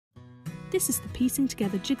This is the Piecing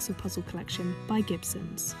Together Jigsaw Puzzle collection by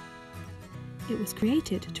Gibsons. It was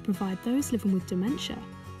created to provide those living with dementia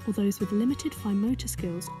or those with limited fine motor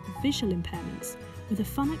skills or visual impairments with a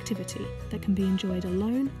fun activity that can be enjoyed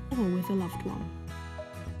alone or with a loved one.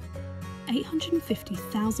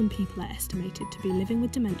 850,000 people are estimated to be living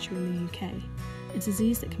with dementia in the UK, a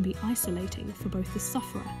disease that can be isolating for both the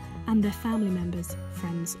sufferer and their family members,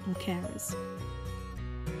 friends or carers.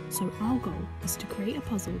 So our goal is to create a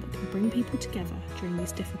puzzle that can bring people together during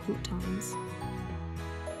these difficult times.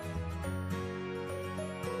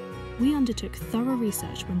 We undertook thorough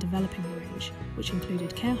research when developing the range, which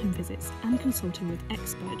included care home visits and consulting with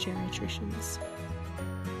expert geriatricians.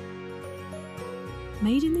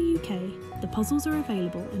 Made in the UK, the puzzles are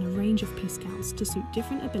available in a range of piece counts to suit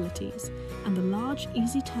different abilities, and the large,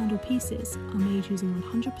 easy-to-handle pieces are made using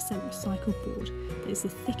 100% recycled board that is the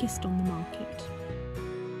thickest on the market.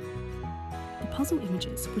 The puzzle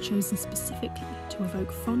images were chosen specifically to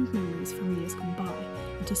evoke fond memories from years gone by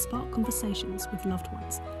and to spark conversations with loved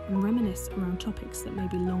ones and reminisce around topics that may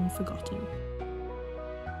be long forgotten.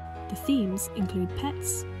 The themes include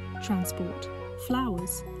pets, transport,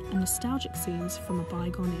 flowers, and nostalgic scenes from a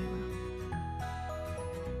bygone era.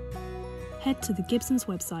 Head to the Gibsons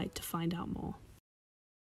website to find out more.